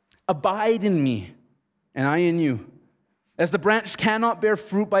 Abide in me, and I in you. As the branch cannot bear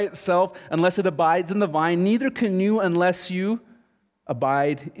fruit by itself unless it abides in the vine, neither can you unless you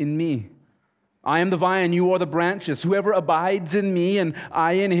abide in me. I am the vine, you are the branches. Whoever abides in me and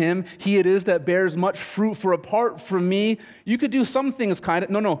I in him, he it is that bears much fruit. For apart from me, you could do some things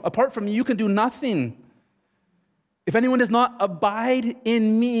apart from me, you can do nothing. If anyone does not abide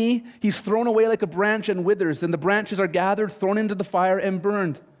in me, he's thrown away like a branch and withers, and the branches are gathered, thrown into the fire, and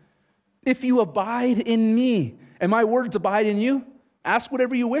burned. If you abide in me, and my words abide in you, ask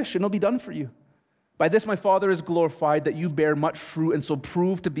whatever you wish, and it'll be done for you. By this my Father is glorified, that you bear much fruit, and so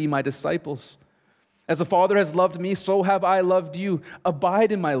prove to be my disciples. As the Father has loved me, so have I loved you.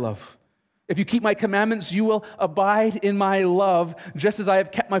 Abide in my love. If you keep my commandments, you will abide in my love, just as I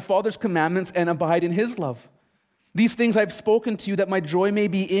have kept my Father's commandments and abide in his love. These things I've spoken to you, that my joy may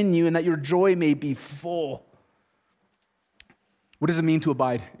be in you and that your joy may be full. What does it mean to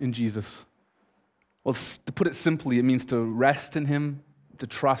abide in Jesus? Well, to put it simply, it means to rest in him, to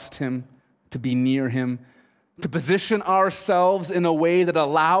trust him, to be near him, to position ourselves in a way that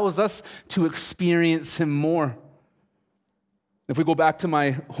allows us to experience him more. If we go back to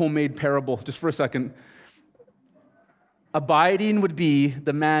my homemade parable just for a second, abiding would be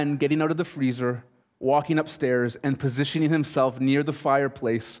the man getting out of the freezer, walking upstairs, and positioning himself near the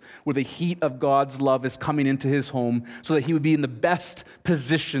fireplace where the heat of God's love is coming into his home so that he would be in the best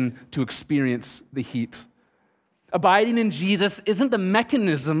position to experience the heat. Abiding in Jesus isn't the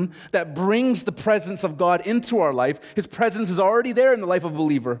mechanism that brings the presence of God into our life. His presence is already there in the life of a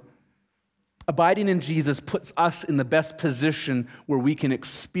believer. Abiding in Jesus puts us in the best position where we can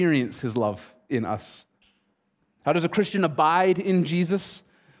experience his love in us. How does a Christian abide in Jesus?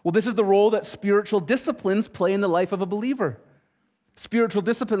 Well, this is the role that spiritual disciplines play in the life of a believer. Spiritual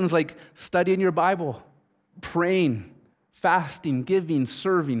disciplines like studying your Bible, praying, fasting, giving,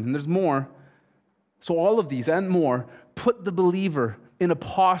 serving, and there's more. So all of these and more put the believer in a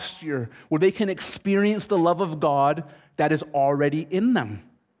posture where they can experience the love of God that is already in them.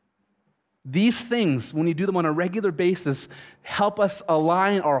 These things, when you do them on a regular basis, help us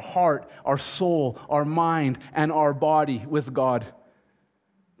align our heart, our soul, our mind, and our body with God.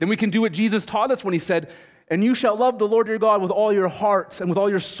 Then we can do what Jesus taught us when he said, "And you shall love the Lord your God with all your heart and with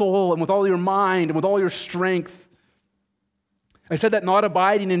all your soul and with all your mind and with all your strength." I said that not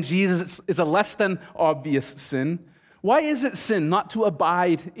abiding in Jesus is a less than obvious sin. Why is it sin not to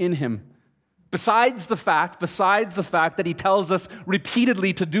abide in him? Besides the fact that he tells us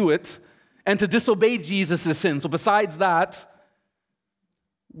repeatedly to do it and to disobey Jesus is sin. So besides that,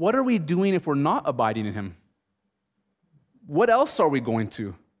 what are we doing if we're not abiding in him? What else are we going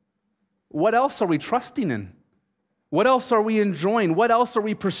to? What else are we trusting in? What else are we enjoying? What else are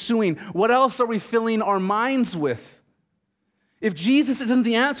we pursuing? What else are we filling our minds with? If Jesus isn't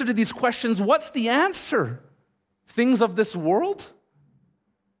the answer to these questions, what's the answer? Things of this world?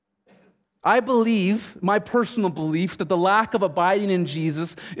 I believe, my personal belief, that the lack of abiding in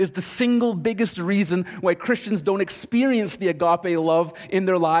Jesus is the single biggest reason why Christians don't experience the agape love in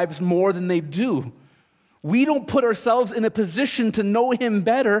their lives more than they do. We don't put ourselves in a position to know him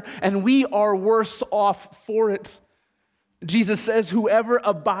better, and we are worse off for it. Jesus says, "Whoever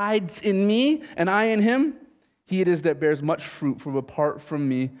abides in me and I in him, he it is that bears much fruit, for apart from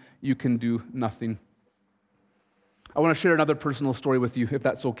me, you can do nothing." I want to share another personal story with you, if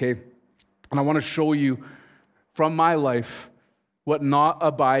that's okay. And I want to show you from my life what not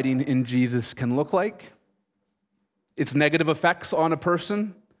abiding in Jesus can look like, its negative effects on a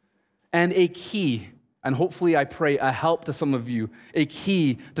person, and a key, and hopefully I pray a help to some of you, a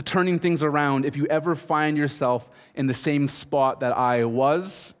key to turning things around if you ever find yourself in the same spot that I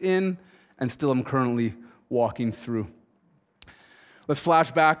was in and still am currently walking through. Let's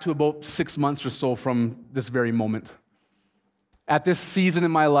flash back to about 6 months or so from this very moment. At this season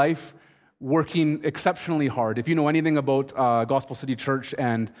in my life, working exceptionally hard. If you know anything about Gospel City Church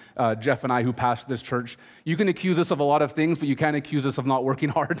and Jeff and I who pastor this church, you can accuse us of a lot of things, but you can't accuse us of not working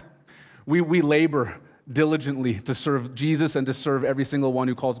hard. We labor diligently to serve Jesus and to serve every single one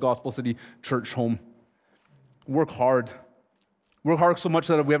who calls Gospel City Church home. Work hard. Work hard so much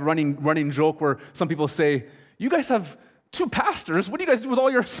that we have a running joke where some people say, "You guys have 2 pastors. What do you guys do with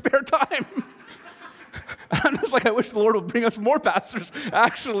all your spare time?" I'm just like, I wish the Lord would bring us more pastors,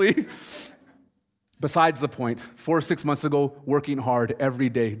 actually. Besides the point, 4 or 6 months ago, working hard every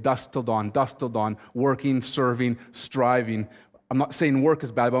day, dusk till dawn, working, serving, striving. I'm not saying work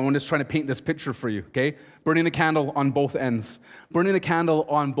is bad, but I'm just trying to paint this picture for you, okay? Burning the candle on both ends. Burning the candle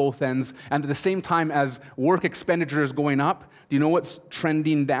on both ends. And at the same time as work expenditure is going up, do you know what's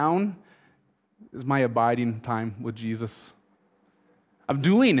trending down? Is my abiding time with Jesus. I'm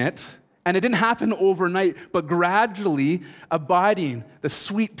doing it, and it didn't happen overnight, but gradually abiding, the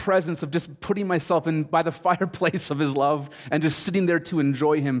sweet presence of just putting myself in by the fireplace of his love and just sitting there to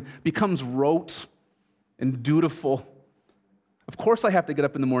enjoy him becomes rote and dutiful. Of course I have to get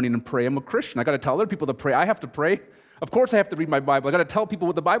up in the morning and pray. I'm a Christian. I got to tell other people to pray. I have to pray. Of course I have to read my Bible. I got to tell people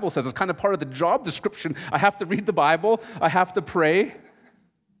what the Bible says. It's kind of part of the job description. I have to read the Bible. I have to pray.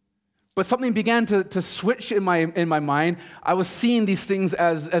 But something began to switch in my mind. I was seeing these things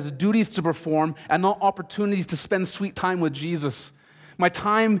as duties to perform and not opportunities to spend sweet time with Jesus. My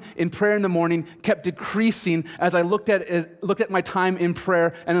time in prayer in the morning kept decreasing as I looked at my time in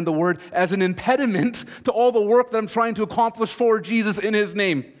prayer and in the Word as an impediment to all the work that I'm trying to accomplish for Jesus in his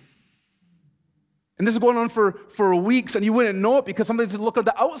name. And this is going on for weeks, and you wouldn't know it because sometimes you look at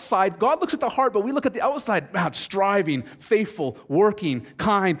the outside. God looks at the heart, but we look at the outside. Man, striving, faithful, working,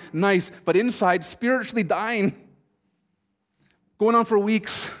 kind, nice, but inside, spiritually dying. Going on for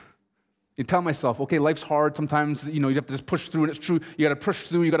weeks. You tell myself, okay, life's hard. Sometimes, you have to just push through, and it's true. You got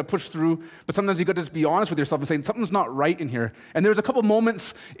to push through. But sometimes you got to just be honest with yourself and say, something's not right in here. And there was a couple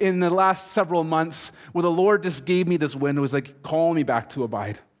moments in the last several months where the Lord just gave me this wind. It was like, call me back to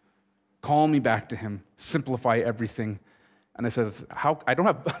abide. Call me back to him. Simplify everything. And I says, how? I don't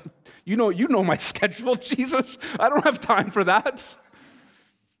have, you know my schedule, Jesus. I don't have time for that.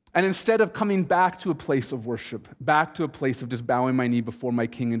 And instead of coming back to a place of worship, back to a place of just bowing my knee before my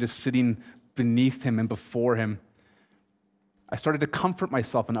King and just sitting beneath him and before him, I started to comfort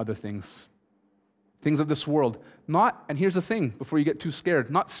myself in other things of this world. Not, and here's the thing, before you get too scared,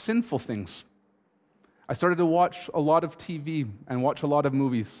 not sinful things. I started to watch a lot of TV and watch a lot of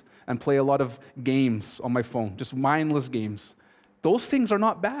movies and play a lot of games on my phone, just mindless games. Those things are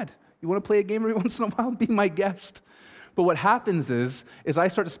not bad. You want to play a game every once in a while? Be my guest. But what happens is I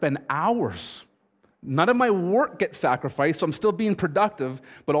start to spend hours. None of my work gets sacrificed, so I'm still being productive,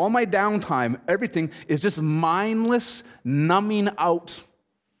 but all my downtime, everything is just mindless numbing out.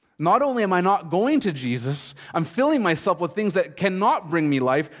 Not only am I not going to Jesus, I'm filling myself with things that cannot bring me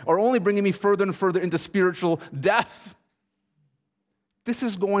life or only bringing me further and further into spiritual death. This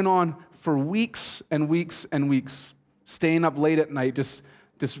is going on for weeks and weeks and weeks, staying up late at night, just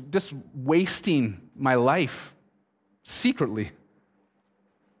wasting my life. Secretly.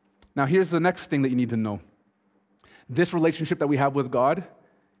 Now, here's the next thing that you need to know. This relationship that we have with God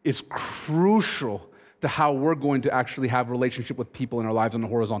is crucial to how we're going to actually have a relationship with people in our lives on the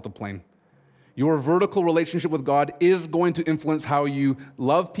horizontal plane. Your vertical relationship with God is going to influence how you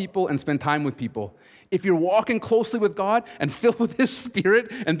love people and spend time with people. If you're walking closely with God and filled with his Spirit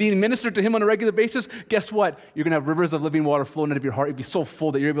and being ministered to him on a regular basis, guess what? You're going to have rivers of living water flowing out of your heart. You'll be so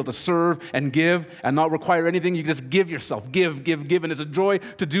full that you're able to serve and give and not require anything. You just give yourself, give, and it's a joy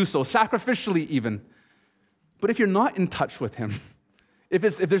to do so, sacrificially even. But if you're not in touch with him, if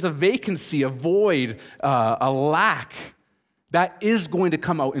there's a vacancy, a void, a lack, that is going to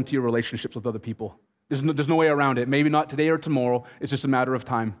come out into your relationships with other people. There's no way around it. Maybe not today or tomorrow. It's just a matter of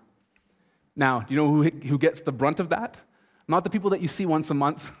time. Now, do you know who gets the brunt of that? Not the people that you see once a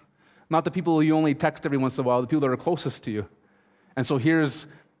month, not the people you only text every once in a while, the people that are closest to you. And so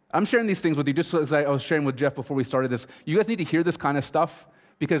I'm sharing these things with you just as I was sharing with Jeff before we started this. You guys need to hear this kind of stuff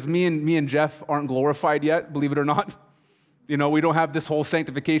because me and Jeff aren't glorified yet, believe it or not. We don't have this whole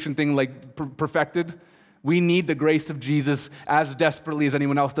sanctification thing like perfected. We need the grace of Jesus as desperately as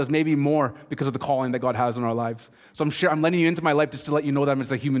anyone else does, maybe more because of the calling that God has in our lives. So I'm letting you into my life just to let you know that I'm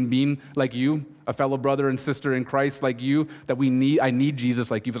just a human being like you, a fellow brother and sister in Christ like you, that I need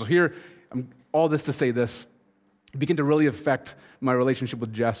Jesus like you. So here, all this to say this, it began to really affect my relationship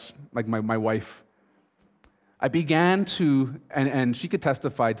with Jess, like my wife. I began to, and she could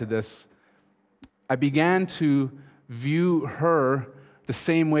testify to this, I began to view her the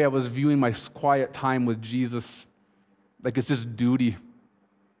same way I was viewing my quiet time with Jesus. Like it's just duty.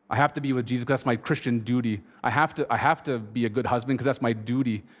 I have to be with Jesus because that's my Christian duty. I have to be a good husband because that's my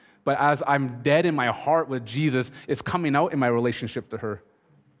duty. But as I'm dead in my heart with Jesus, it's coming out in my relationship to her.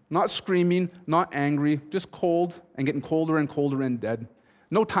 Not screaming, not angry, just cold and getting colder and colder and dead.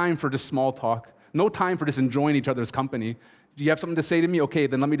 No time for just small talk. No time for just enjoying each other's company. Do you have something to say to me? Okay,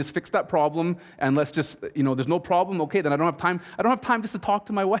 then let me just fix that problem, and let's just, there's no problem. Okay, then I don't have time. I don't have time just to talk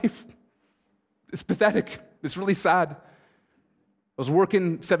to my wife. It's pathetic. It's really sad. I was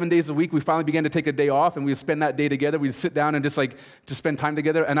working 7 days a week. We finally began to take a day off, and we'd spend that day together. We'd sit down and just spend time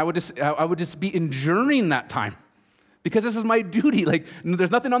together, and I would just be enduring that time because this is my duty. Like,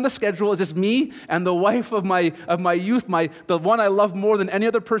 there's nothing on the schedule. It's just me and the wife of my youth, the one I love more than any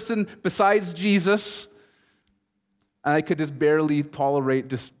other person besides Jesus. And I could just barely tolerate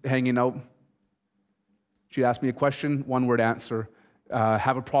just hanging out. She'd ask me a question, one-word answer.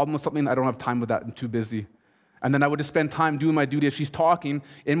 Have a problem with something? I don't have time with that. I'm too busy. And then I would just spend time doing my duty as she's talking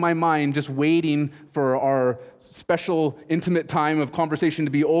in my mind, just waiting for our special, intimate time of conversation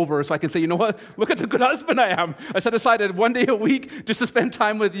to be over so I can say, you know what? Look at the good husband I am. I set aside 1 day a week just to spend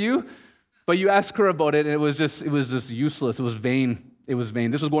time with you. But you ask her about it, and it was just useless. It was vain. It was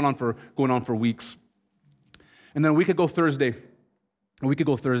vain. This was going on for weeks. And then a week ago Thursday,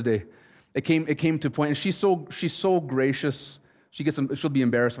 it came to a point, and she's so gracious. She'll be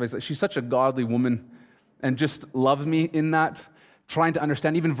embarrassed if I say she's such a godly woman, and just loves me in that, trying to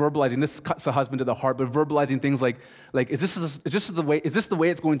understand, even verbalizing. This cuts the husband to the heart, but verbalizing things like is this the way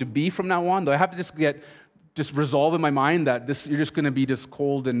it's going to be from now on? Do I have to just get just resolve in my mind that you're just going to be just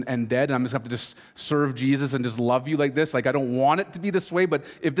cold and dead, and I'm just going to have to just serve Jesus and just love you like this. Like, I don't want it to be this way, but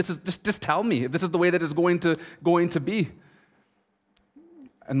if this is, just tell me if this is the way that it's going to be.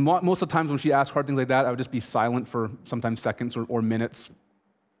 And most of the times when she asked hard things like that, I would just be silent for sometimes seconds or minutes.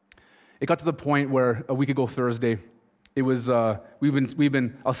 It got to the point where a week ago Thursday, it was we've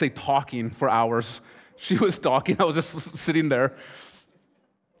been I'll say talking for hours. She was talking, I was just sitting there,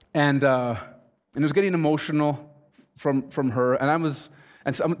 and it was getting emotional from her,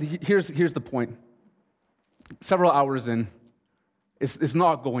 here's the point. Several hours in, it's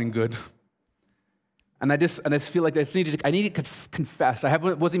not going good. And I just feel like I needed to confess.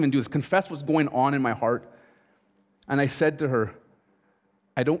 Wasn't even doing this. Confess what's going on in my heart. And I said to her,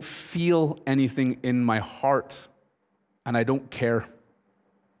 I don't feel anything in my heart, and I don't care.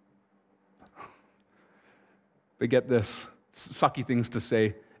 But get this, sucky things to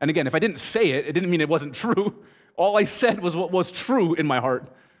say. And again, if I didn't say it, it didn't mean it wasn't true. All I said was what was true in my heart.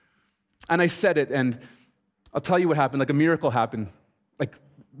 And I said it, and I'll tell you what happened. Like, a miracle happened. Like,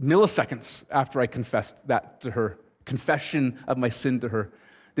 milliseconds after I confessed that to her, confession of my sin to her.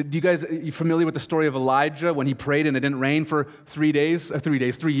 Are you familiar with the story of Elijah when he prayed and it didn't rain for 3 years,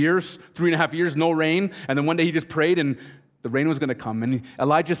 3.5 years, no rain, and then one day he just prayed and the rain was going to come. And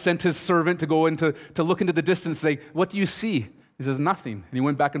Elijah sent his servant to go to look into the distance and say, what do you see? He says, nothing. And he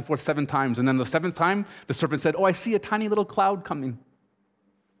went back and forth 7 times. And then the 7th time, the servant said, I see a tiny little cloud coming.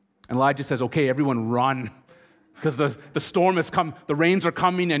 And Elijah says, okay, everyone run. Because the storm has come, the rains are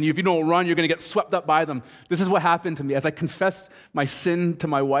coming, and if you don't run, you're going to get swept up by them. This is what happened to me as I confessed my sin to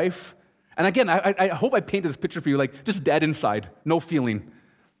my wife. And again, I hope I painted this picture for you, like just dead inside, no feeling.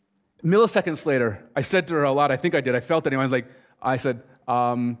 Milliseconds later, I said to her a lot, I think I did, I felt it anyway, I said,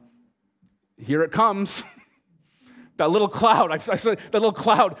 here it comes. That little cloud, I said, that little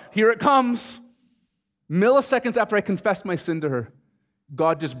cloud, here it comes. Milliseconds after I confessed my sin to her,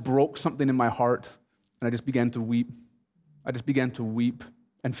 God just broke something in my heart. And I just began to weep. I just began to weep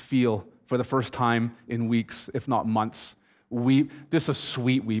and feel for the first time in weeks, if not months. Weep, just a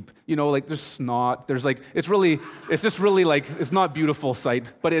sweet weep. Like there's snot. There's like, it's just really like, it's not a beautiful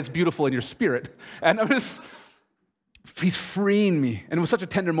sight, but it's beautiful in your spirit. And he's freeing me. And it was such a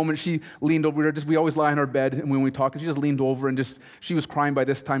tender moment. She leaned over, we always lie on our bed, and when we talk, and she just leaned over and she was crying by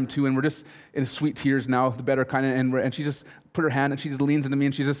this time too, and we're just in sweet tears now, the better kind of, and she just put her hand, and she just leans into me,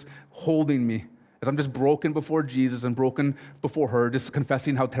 and she's just holding me. As I'm just broken before Jesus and broken before her, just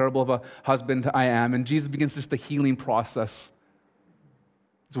confessing how terrible of a husband I am. And Jesus begins just the healing process.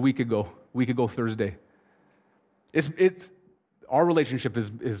 It's a week ago Thursday. Our relationship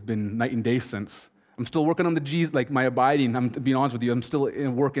has been night and day since. I'm still working on the Jesus, like my abiding. I'm being honest with you. I'm still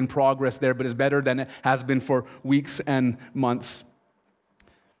in work in progress there, but it's better than it has been for weeks and months.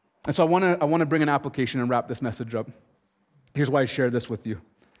 And so I want to bring an application and wrap this message up. Here's why I share this with you.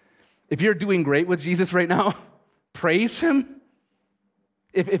 If you're doing great with Jesus right now, praise him.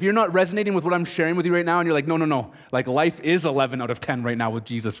 If you're not resonating with what I'm sharing with you right now and you're like, no, like life is 11 out of 10 right now with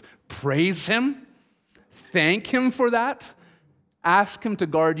Jesus, praise him. Thank him for that. Ask him to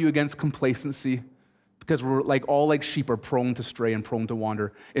guard you against complacency because we're all sheep are prone to stray and prone to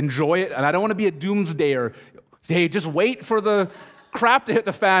wander. Enjoy it. And I don't want to be a doomsdayer. Hey, just wait for the crap to hit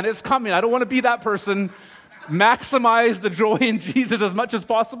the fan. It's coming. I don't want to be that person. Maximize the joy in Jesus as much as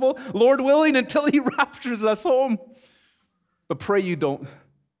possible, Lord willing, until he raptures us home. But pray you don't.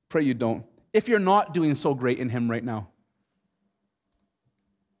 Pray you don't. If you're not doing so great in him right now,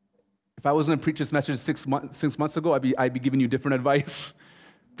 if I was going to preach this message 6 months ago, I'd be giving you different advice.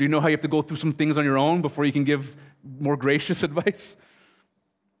 Do you know how you have to go through some things on your own before you can give more gracious advice?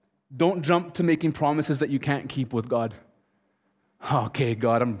 Don't jump to making promises that you can't keep with God. Okay,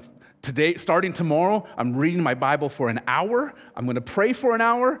 God, starting tomorrow, I'm reading my Bible for an hour. I'm going to pray for an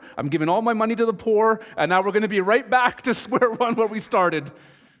hour. I'm giving all my money to the poor. And now we're going to be right back to square one where we started.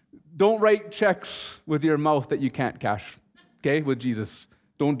 Don't write checks with your mouth that you can't cash, okay, with Jesus.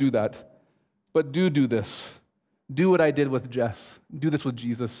 Don't do that. But do this. Do what I did with Jess. Do this with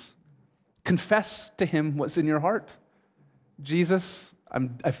Jesus. Confess to him what's in your heart. Jesus,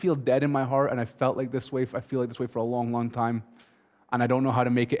 I feel dead in my heart, and I felt like this way. I feel like this way for a long, long time. And I don't know how to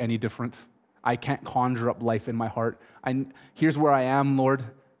make it any different. I can't conjure up life in my heart. Here's where I am, Lord.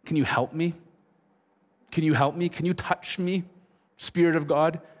 Can you help me? Can you help me? Can you touch me, Spirit of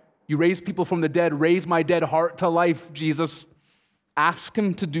God? You raise people from the dead. Raise my dead heart to life, Jesus. Ask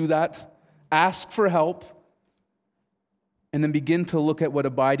him to do that. Ask for help. And then begin to look at what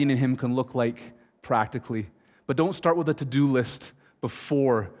abiding in him can look like practically. But don't start with a to-do list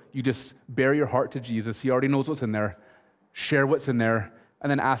before you just bare your heart to Jesus. He already knows what's in there. Share what's in there, and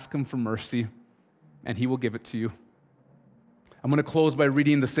then ask him for mercy. and he will give it to you. I'm going to close by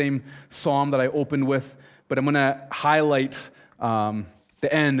reading the same psalm that I opened with, but I'm going to highlight the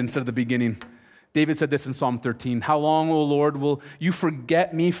end instead of the beginning. David said this in Psalm 13, "How long, O Lord, will you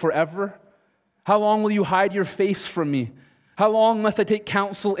forget me forever? How long will you hide your face from me? How long must I take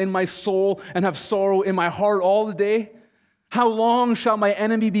counsel in my soul and have sorrow in my heart all the day? How long shall my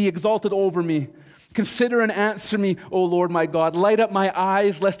enemy be exalted over me? Consider and answer me, O Lord my God. Light up my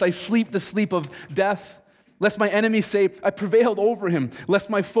eyes, lest I sleep the sleep of death. Lest my enemies say, I prevailed over him. Lest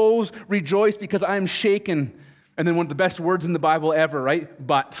my foes rejoice because I am shaken." And then one of the best words in the Bible ever, right?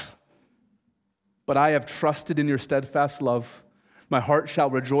 But I have trusted in your steadfast love. My heart shall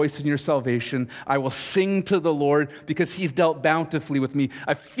rejoice in your salvation. I will sing to the Lord because he's dealt bountifully with me.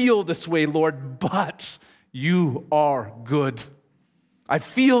 I feel this way, Lord, but you are good. I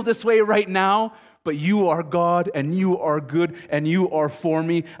feel this way right now, but you are God, and you are good, and you are for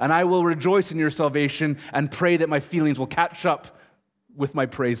me, and I will rejoice in your salvation and pray that my feelings will catch up with my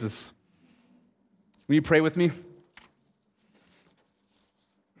praises. Will you pray with me?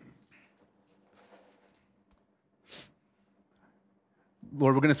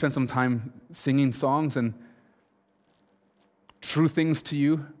 Lord, we're going to spend some time singing songs and true things to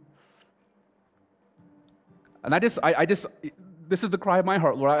you. And I just, this is the cry of my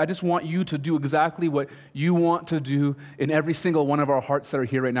heart, Lord. I just want you to do exactly what you want to do in every single one of our hearts that are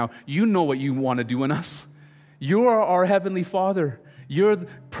here right now. You know what you want to do in us. You are our Heavenly Father. You're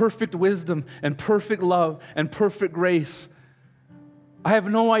perfect wisdom and perfect love and perfect grace. I have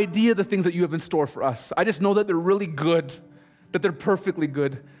no idea the things that you have in store for us. I just know that they're really good, that they're perfectly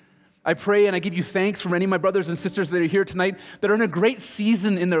good. I pray and I give you thanks for any of my brothers and sisters that are here tonight that are in a great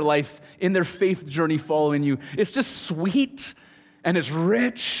season in their life, in their faith journey following you. It's just sweet and it's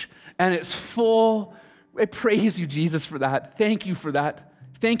rich and it's full. I praise you, Jesus, for that. Thank you for that.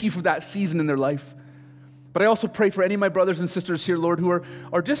 Thank you for that season in their life. But I also pray for any of my brothers and sisters here, Lord, who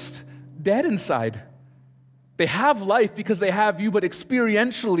are just dead inside. They have life because they have you, but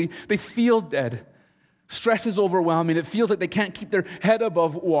experientially they feel dead. Stress is overwhelming. It feels like they can't keep their head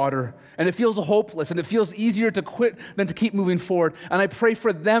above water. And it feels hopeless. And it feels easier to quit than to keep moving forward. And I pray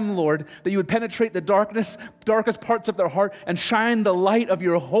for them, Lord, that you would penetrate the darkest parts of their heart and shine the light of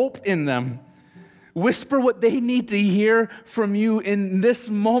your hope in them. Whisper what they need to hear from you in this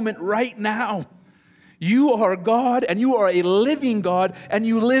moment right now. You are God, and you are a living God, and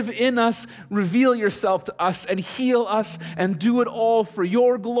you live in us. Reveal yourself to us and heal us and do it all for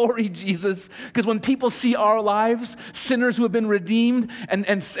your glory, Jesus. Because when people see our lives, sinners who have been redeemed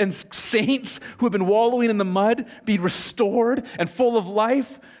and saints who have been wallowing in the mud be restored and full of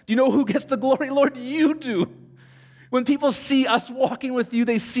life, do you know who gets the glory, Lord? You do. When people see us walking with you,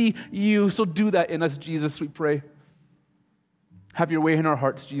 they see you. So do that in us, Jesus, we pray. Have your way in our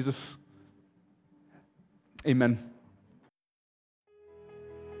hearts, Jesus. Amen.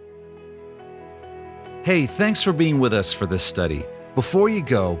 Hey, thanks for being with us for this study. Before you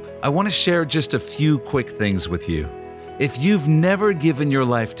go, I want to share just a few quick things with you. If you've never given your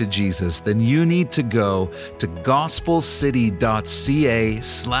life to Jesus, then you need to go to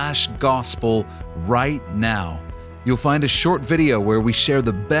gospelcity.ca/gospel right now. You'll find a short video where we share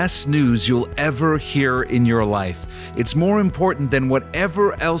the best news you'll ever hear in your life. It's more important than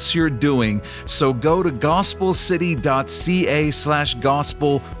whatever else you're doing, so go to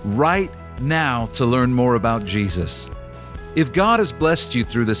gospelcity.ca/gospel right now to learn more about Jesus. If God has blessed you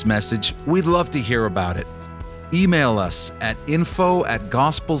through this message, we'd love to hear about it. Email us at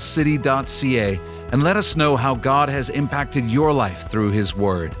info@gospelcity.ca and let us know how God has impacted your life through His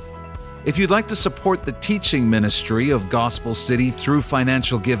Word. If you'd like to support the teaching ministry of Gospel City through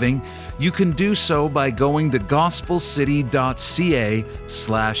financial giving, you can do so by going to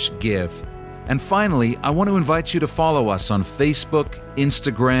gospelcity.ca/give. And finally, I want to invite you to follow us on Facebook,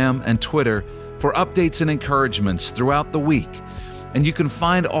 Instagram, and Twitter for updates and encouragements throughout the week. And you can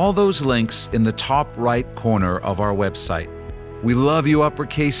find all those links in the top right corner of our website. We love you,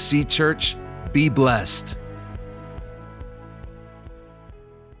 Uppercase C Church. Be blessed.